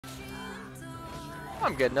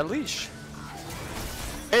I'm getting a leash.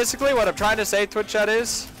 Basically, what I'm trying to say, Twitch chat,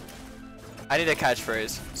 is I need a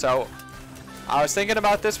catchphrase. So, I was thinking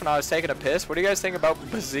about this when I was taking a piss. What do you guys think about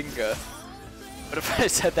Bazinga? What if I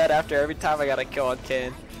said that after every time I got a kill on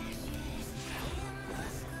Kayn?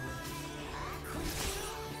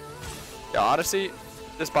 Yeah, honestly,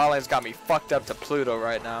 this bot lane's got me fucked up to Pluto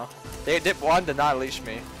right now. They wanted to not leash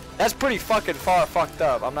me. That's pretty fucking far fucked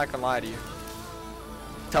up. I'm not gonna lie to you.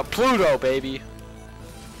 To Pluto, baby.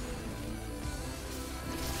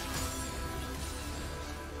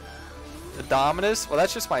 The Dominus? Well,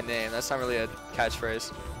 that's just my name. That's not really a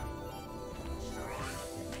catchphrase.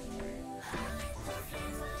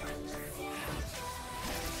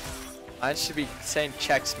 Mine should be saying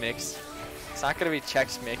Chex Mix. It's not gonna be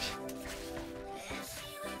Chex Mix.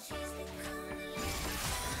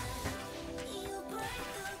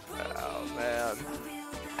 Oh man.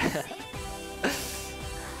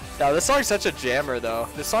 No, this song's such a jammer though.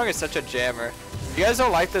 This song is such a jammer. If you guys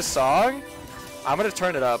don't like this song, I'm gonna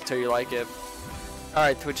turn it up till you like it.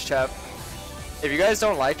 Alright, Twitch chat. If you guys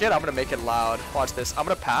don't like it, I'm gonna make it loud. Watch this. I'm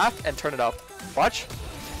gonna path and turn it up. Watch.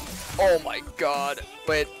 Oh my god.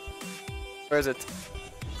 Wait. Where is it?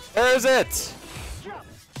 Where is it?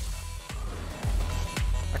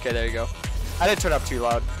 Okay, there you go. I didn't turn it up too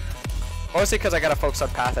loud. Mostly because I gotta focus on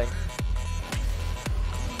pathing.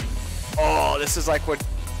 Oh, this is like what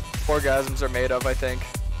orgasms are made of, I think.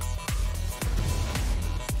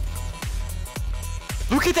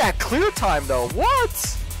 Look at that clear time though.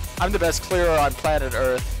 What? I'm the best clearer on planet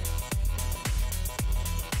Earth.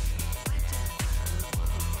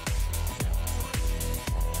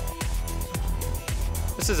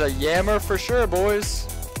 This is a yammer for sure, boys.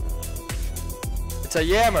 It's a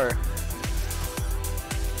yammer.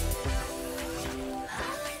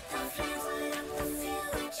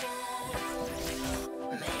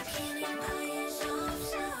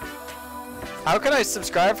 How can I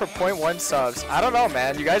subscribe for 0.1 subs? I don't know,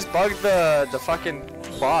 man. You guys bugged the fucking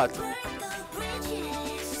bot.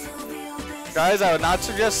 Guys, I would not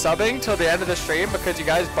suggest subbing till the end of the stream because you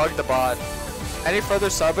guys bugged the bot. Any further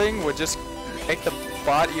subbing would just make the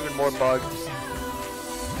bot even more bugged.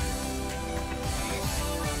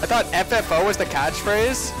 I thought FFO was the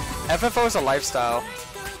catchphrase. FFO is a lifestyle.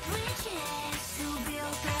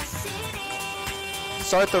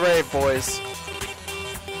 Start the rave, boys.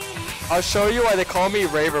 I'll show you why they call me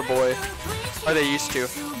Raver Boy. Or they used to.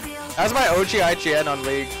 That's my OG IGN on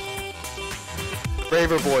League.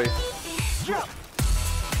 Raver Boy.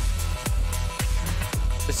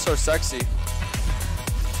 It's so sexy.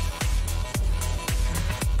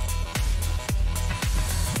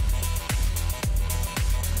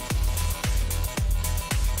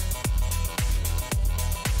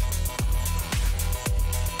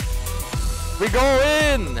 We go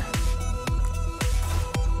in!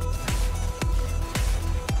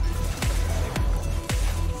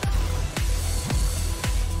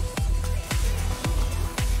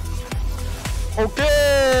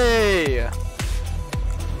 Okay!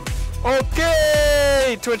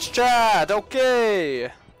 Okay! Twitch chat,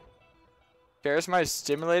 okay! Karasmai is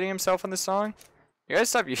stimulating himself in the song? You guys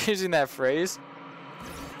stop using that phrase?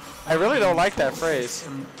 I really don't like that phrase.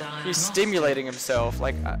 He's stimulating himself.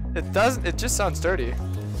 Like, it just sounds dirty.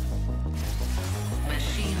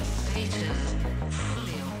 Machine status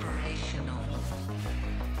fully operational.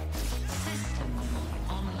 System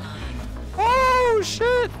online. Oh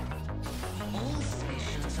shit! All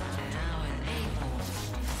stations are now enabled.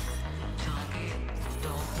 Target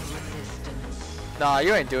stop resistance. Nah,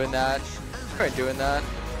 you ain't doing that. You ain't doing that.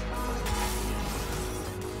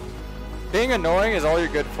 Being annoying is all you're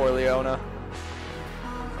good for, Leona.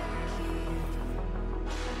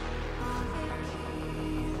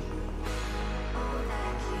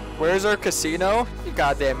 Where's our casino? You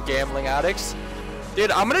goddamn gambling addicts. Dude,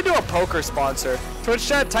 I'm gonna do a poker sponsor. Twitch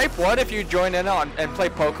chat, type 1 if you join in on and play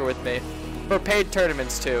poker with me. For paid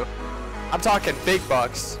tournaments too. I'm talking big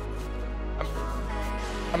bucks.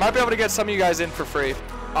 I might be able to get some of you guys in for free.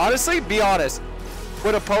 Honestly, be honest.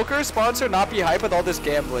 Would a poker sponsor not be hype with all this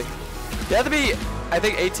gambling? You have to be, I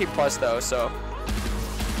think, 18 plus though, so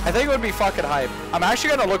I think it would be fucking hype. I'm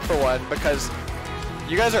actually gonna look for one because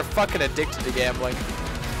you guys are fucking addicted to gambling.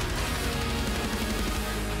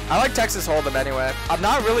 I like Texas Hold'em anyway. I'm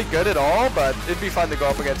not really good at all, but it'd be fun to go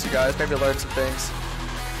up against you guys, maybe learn some things.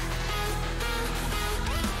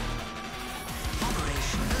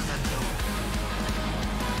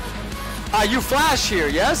 You flash here,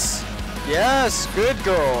 yes? Yes, good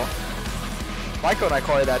girl. Michael and I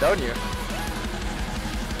call you that, don't you?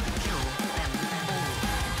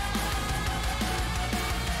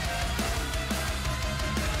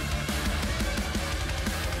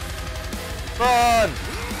 Run!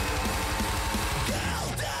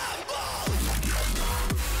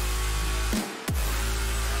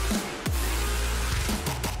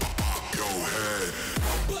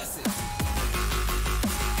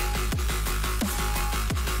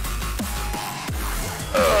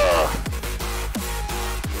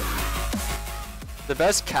 The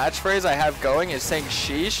best catchphrase I have going is saying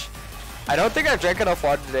sheesh. I don't think I drank enough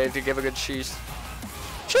water today to give a good sheesh.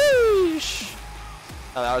 Sheesh!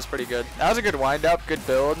 Oh, that was pretty good. That was a good wind up, good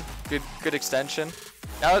build, good extension.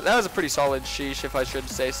 That was a pretty solid sheesh if I should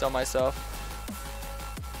say so myself.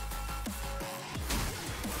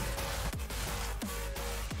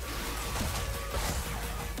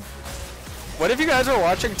 What if you guys were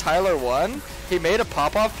watching Tyler 1? He made a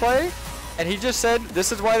pop-off play, and he just said,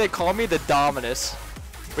 "This is why they call me the Dominus."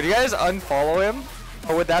 Would you guys unfollow him?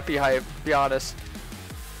 Or would that be hype? Be honest.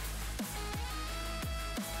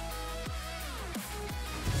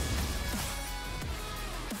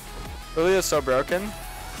 Really is so broken.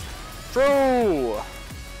 True!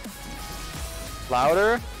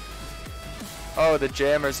 Louder? Oh, the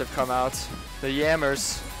jammers have come out. The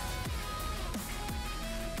yammers.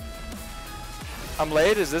 I'm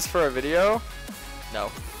late. Is this for a video?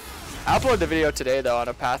 No. I uploaded the video today though on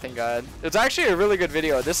a pathing guide. It's actually a really good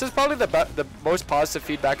video. This is probably the most positive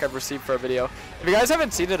feedback I've received for a video. If you guys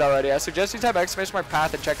haven't seen it already, I suggest you type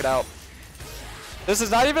 !path and check it out. This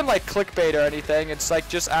is not even like clickbait or anything. It's like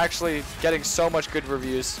just actually getting so much good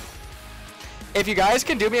reviews. If you guys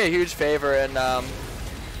can do me a huge favor, and I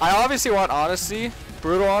obviously want honesty,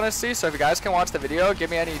 brutal honesty. So if you guys can watch the video, give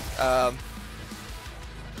me any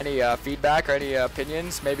feedback or any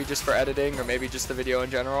opinions, maybe just for editing or maybe just the video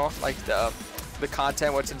in general, like the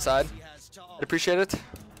content, what's inside. I'd appreciate it.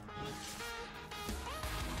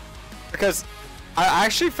 Because I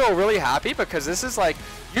actually feel really happy because this is like,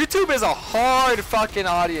 YouTube is a hard fucking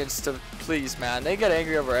audience to please, man. They get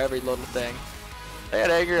angry over every little thing. They get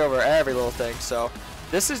angry over every little thing. So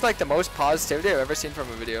this is like the most positivity I've ever seen from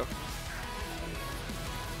a video.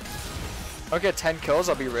 I'll get 10 kills,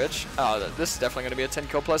 I'll be rich. Oh, this is definitely going to be a 10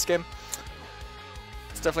 kill plus game.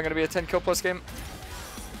 It's definitely going to be a 10 kill plus game.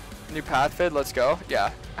 New path vid, let's go.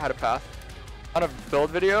 Yeah, I had a path. On a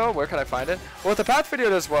build video, where can I find it? Well, if the path video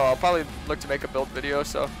does well, I'll probably look to make a build video.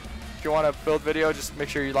 So if you want a build video, just make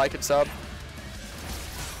sure you like and sub.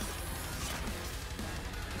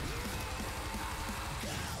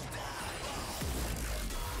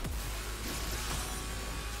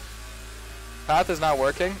 Path is not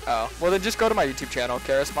working. Oh, well then just go to my YouTube channel,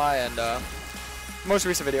 Karasmai, and most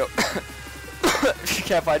recent video. If you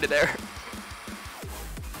can't find it there.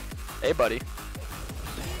 Hey, buddy.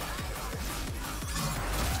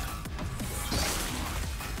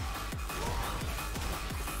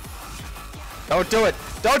 Don't do it!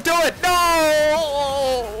 Don't do it!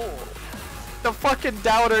 No! The fucking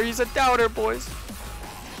doubter. He's a doubter, boys.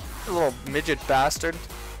 A little midget bastard.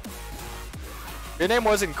 If your name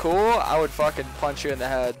wasn't cool, I would fucking punch you in the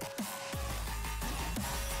head.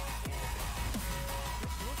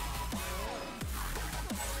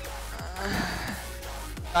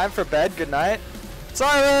 Time for bed. Good night.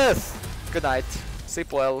 Cyrus! Good night.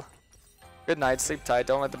 Sleep well. Good night. Sleep tight.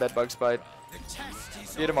 Don't let the bed bugs bite.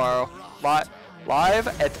 See you tomorrow. Live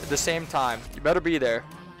at the same time. You better be there.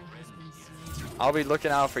 I'll be looking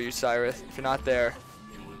out for you, Cyrus. If you're not there,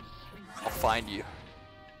 I'll find you.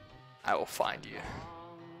 I will find you.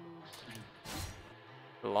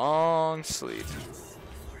 Long sleep.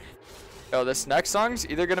 Yo, this next song's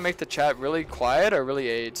either gonna make the chat really quiet or really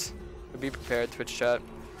AIDS. So be prepared, Twitch chat.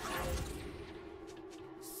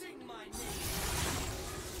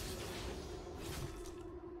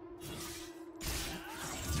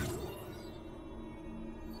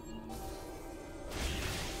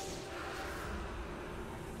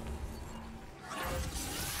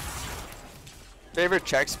 Favorite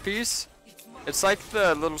Chex piece? It's like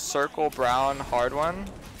the little circle brown hard one.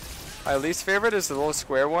 My least favorite is the little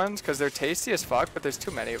square ones because they're tasty as fuck, but there's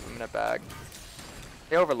too many of them in a bag.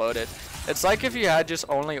 They overload it. It's like if you had just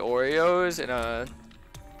only Oreos in a...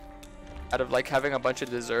 out of like having a bunch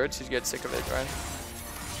of desserts, you'd get sick of it, right?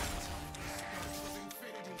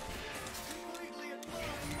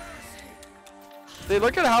 They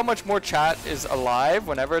look at how much more chat is alive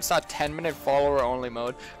whenever it's not 10-minute follower only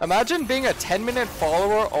mode. Imagine being a 10-minute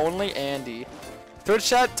follower only Andy. Twitch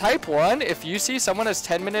chat, type 1 if you see someone has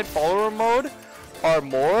 10-minute follower mode or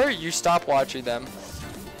more, you stop watching them.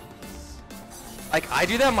 Like, I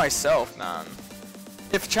do that myself, man.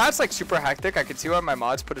 If chat's like super hectic, I can see why my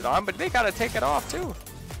mods put it on, but they gotta take it off too.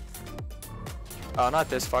 Oh, not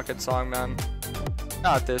this fucking song, man.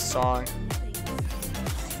 Not this song.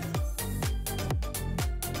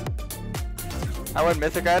 I went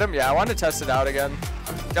mythic item. Yeah, I want to test it out again.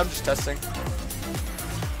 I'm just testing.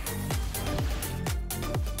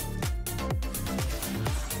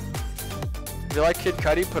 If you like Kid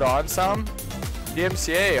Cudi, put on some.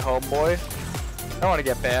 DMCA, homeboy. I don't want to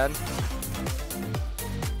get banned.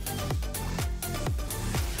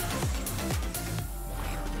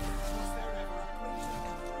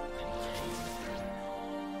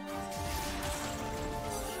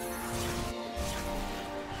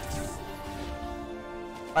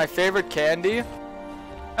 My favorite candy?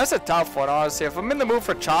 That's a tough one, honestly. If I'm in the mood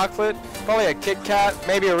for chocolate, probably a Kit Kat,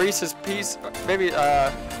 maybe a Reese's Piece, maybe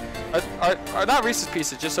not Reese's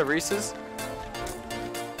Pieces, just a Reese's.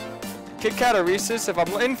 Kit Kat or Reese's. If I'm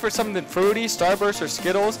in for something fruity, Starburst or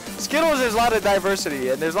Skittles. Skittles, there's a lot of diversity,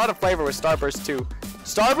 and there's a lot of flavor with Starburst too.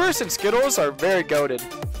 Starburst and Skittles are very goated.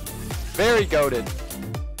 Very goated.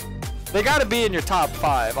 They gotta be in your top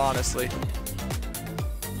 5, honestly.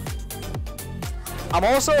 I'm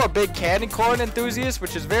also a big candy corn enthusiast,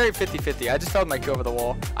 which is very 50-50. I just felt my Q over the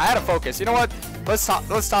wall. I had to focus. You know what? Let's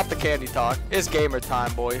stop the candy talk. It's gamer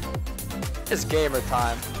time, boy. It's gamer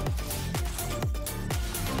time.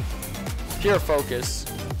 Pure focus.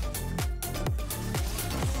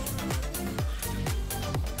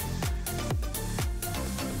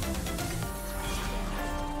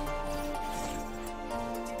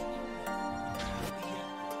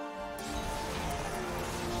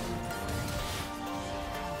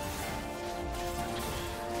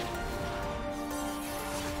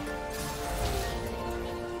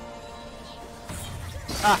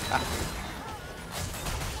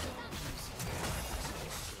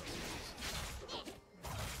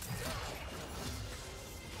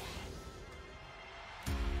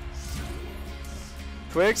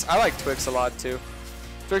 Twix? I like Twix a lot too.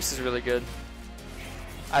 Twix is really good.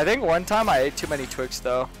 I think one time I ate too many Twix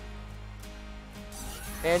though.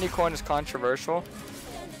 Candy corn is controversial.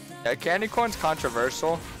 Yeah, candy corn's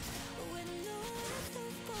controversial.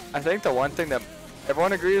 I think the one thing that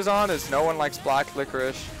everyone agrees on is no one likes black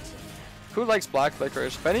licorice. Who likes black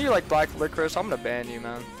licorice? If any of you like black licorice, I'm gonna ban you,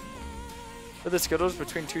 man. Put the Skittles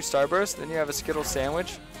between 2 Starbursts, then you have a Skittle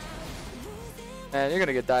sandwich. Man, you're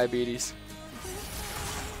gonna get diabetes.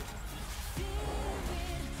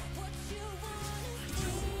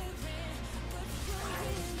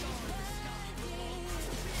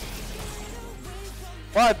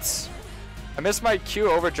 What? I missed my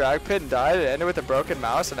Q over Drag Pit and died. It ended with a broken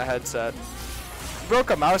mouse and a headset. Broke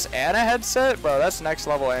a mouse and a headset? Bro, that's next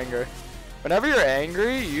level anger. Whenever you're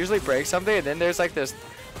angry, you usually break something and then there's like this,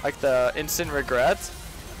 like the instant regret.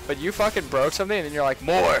 But you fucking broke something and then you're like,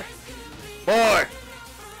 more! More!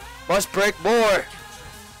 Must break more!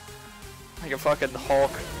 Like a fucking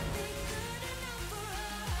Hulk.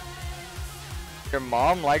 Your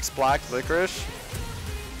mom likes black licorice?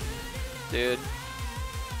 Dude.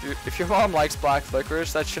 If your mom likes black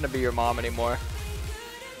licorice, that shouldn't be your mom anymore.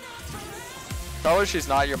 Tell her she's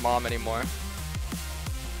not your mom anymore.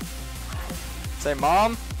 Say,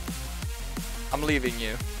 Mom, I'm leaving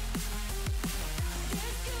you.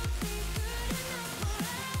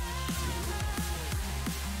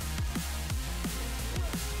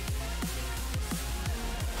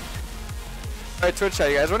 Alright, Twitch chat,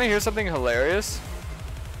 you guys want to hear something hilarious?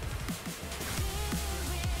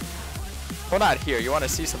 Well, not here. You want to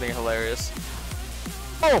see something hilarious.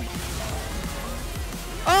 Boom!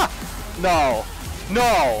 Ah! No.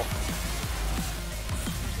 No!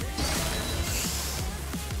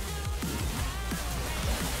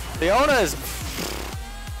 Leona is...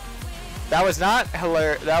 That was not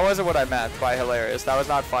hilarious. That wasn't what I meant by hilarious. That was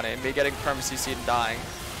not funny. Me getting perma-CC'd and dying.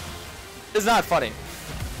 It's not funny.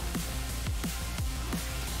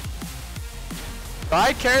 Do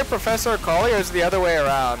I carry Professor Akali or is it the other way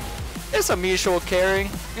around? It's a mutual carry.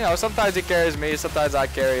 You know, sometimes he carries me, sometimes I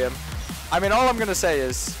carry him. I mean, all I'm gonna say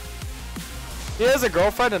is, he has a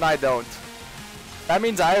girlfriend and I don't. That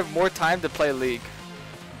means I have more time to play League.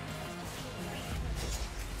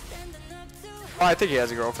 Oh, I think he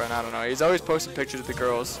has a girlfriend, I don't know. He's always posting pictures of the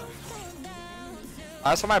girls.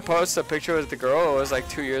 Last time I posted a picture with the girl, it was like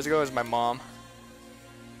 2 years ago, it was my mom.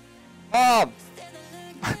 Mom!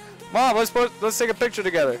 Mom, let's take a picture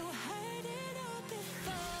together.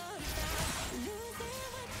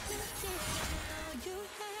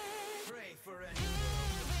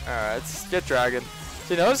 Alright, let's get Dragon.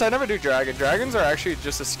 See, notice I never do Dragon. Dragons are actually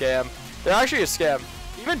just a scam. They're actually a scam.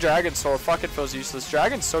 Even Dragon Sword fucking feels useless.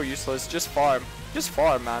 Dragon's so useless. Just farm. Just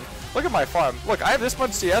farm, man. Look at my farm. Look, I have this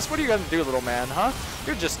much CS. What are you gonna do, little man, huh?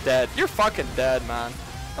 You're just dead. You're fucking dead, man.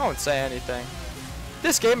 Don't say anything.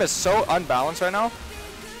 This game is so unbalanced right now.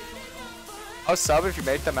 I'll sub if you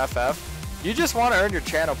make them FF. You just want to earn your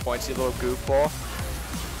channel points, you little goofball.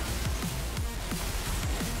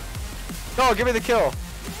 No, give me the kill.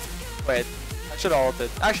 Wait, I should have ulted.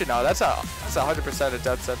 Actually, no, that's 100% a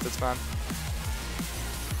death sentence, man.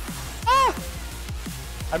 Ah!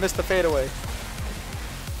 I missed the fadeaway.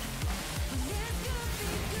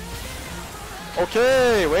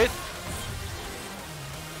 Okay, wait.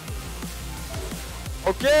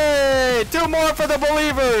 Okay, 2 more for the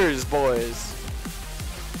believers, boys.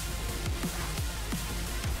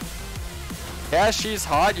 Yeah, she's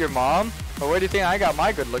hot, your mom. But where do you think I got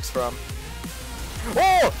my good looks from?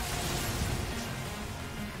 Oh!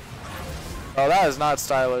 Oh, that is not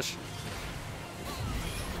stylish.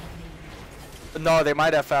 No, they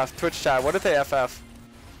might FF. Twitch chat, what if they FF?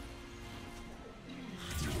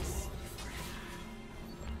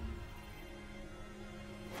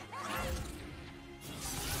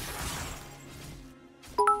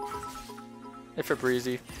 If it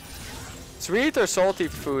breezy. Sweet or salty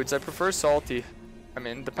foods? I prefer salty. I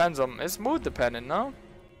mean, depends on, it's mood dependent, no?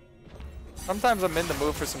 Sometimes I'm in the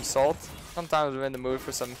mood for some salt. Sometimes I'm in the mood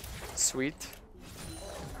for some sweet.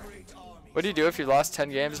 What do you do if you lost 10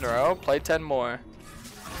 games in a row? Play 10 more.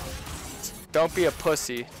 Don't be a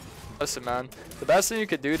pussy. Listen, man. The best thing you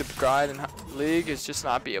could do to grind in League is just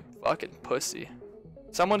not be a fucking pussy.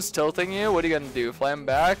 Someone's tilting you, what are you gonna do? Flame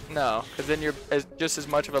back? No, because then you're just as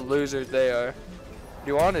much of a loser as they are. What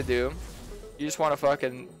you want to do, you just want to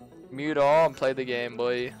fucking mute all and play the game,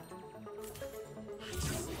 boy.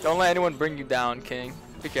 Don't let anyone bring you down, King.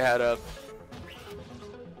 Pick your head up.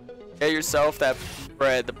 Get yourself that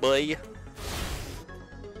bread, boy.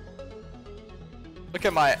 Look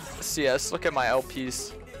at my CS, look at my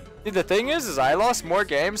LPs. Dude, the thing is I lost more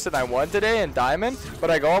games than I won today in Diamond, but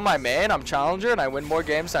I go on my main, I'm Challenger, and I win more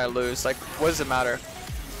games than I lose. Like, what does it matter?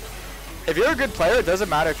 If you're a good player, it doesn't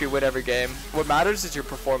matter if you win every game. What matters is your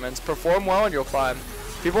performance. Perform well and you'll climb.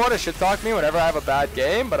 People want to shit talk me whenever I have a bad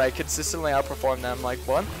game, but I consistently outperform them. Like,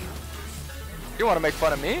 what? You want to make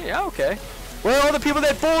fun of me? Yeah, okay. Where are all the people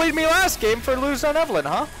that bullied me last game for losing on Evelyn,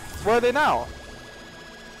 huh? Where are they now?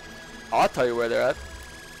 I'll tell you where they're at.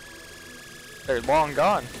 They're long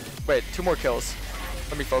gone. Wait, 2 more kills.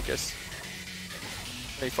 Let me focus.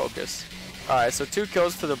 Let me focus. Alright, so 2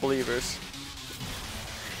 kills for the believers.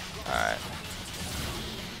 Alright.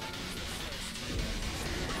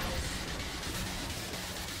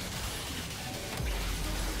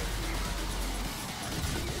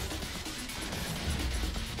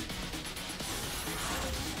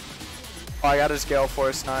 Oh, I got his Gale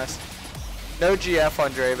Force, nice. No GF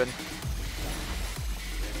on Draven.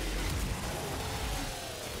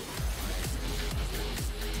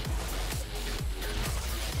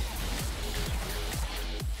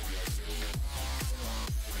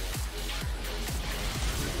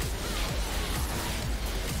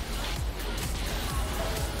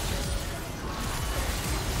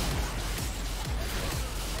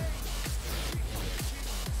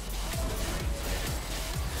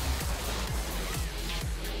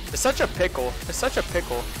 It's such a pickle. It's such a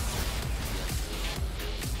pickle.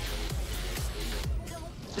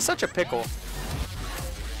 It's such a pickle.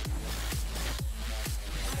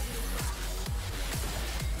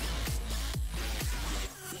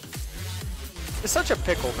 It's such a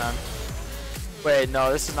pickle, man. Wait,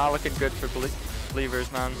 no, this is not looking good for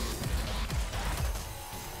believers, man.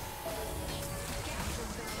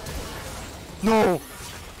 No!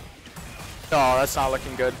 No, that's not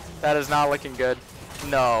looking good. That is not looking good.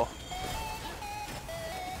 No.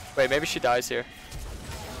 Wait, maybe she dies here.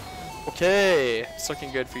 Okay, it's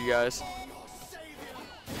looking good for you guys.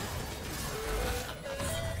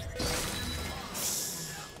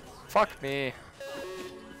 Fuck me.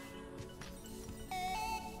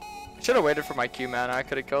 Should have waited for my Q mana. I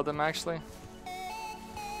could have killed him actually.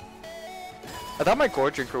 I thought my Gore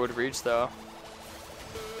Drinker would reach though.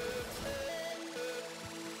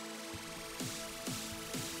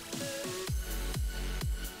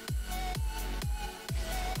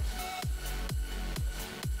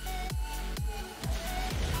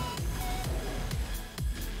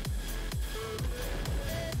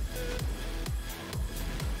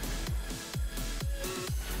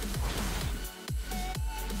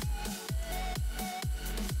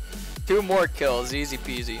 Two more kills, easy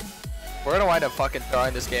peasy. We're gonna wind up fucking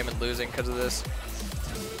throwing this game and losing because of this.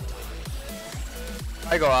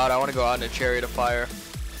 I go out, I want to go out in a chariot of fire.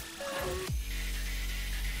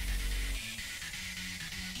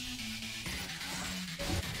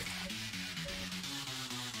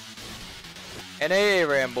 NAA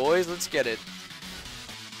Ram, boys, let's get it.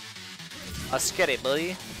 Let's get it,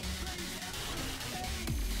 buddy.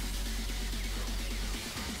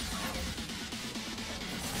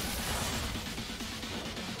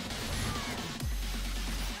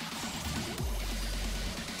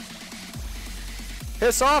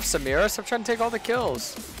 Piss off, Samira. Stop trying to take all the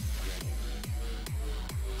kills.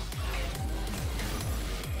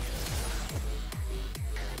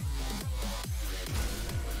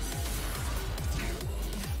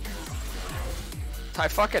 I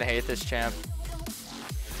fucking hate this champ.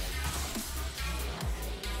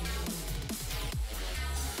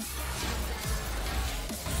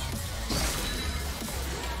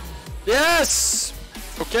 Yes!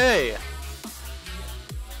 Okay.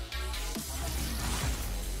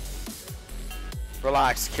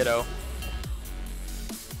 Relax, kiddo.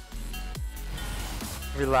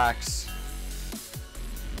 Relax.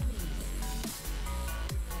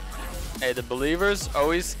 Hey, the believers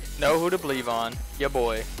always know who to believe on. Ya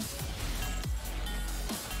boy.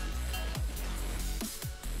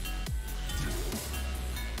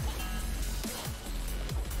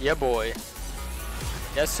 Yeah, boy.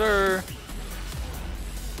 Yes, sir.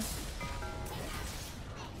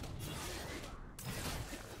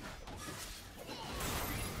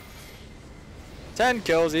 Ten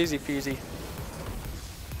kills, easy peasy.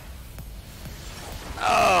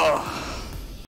 Oh,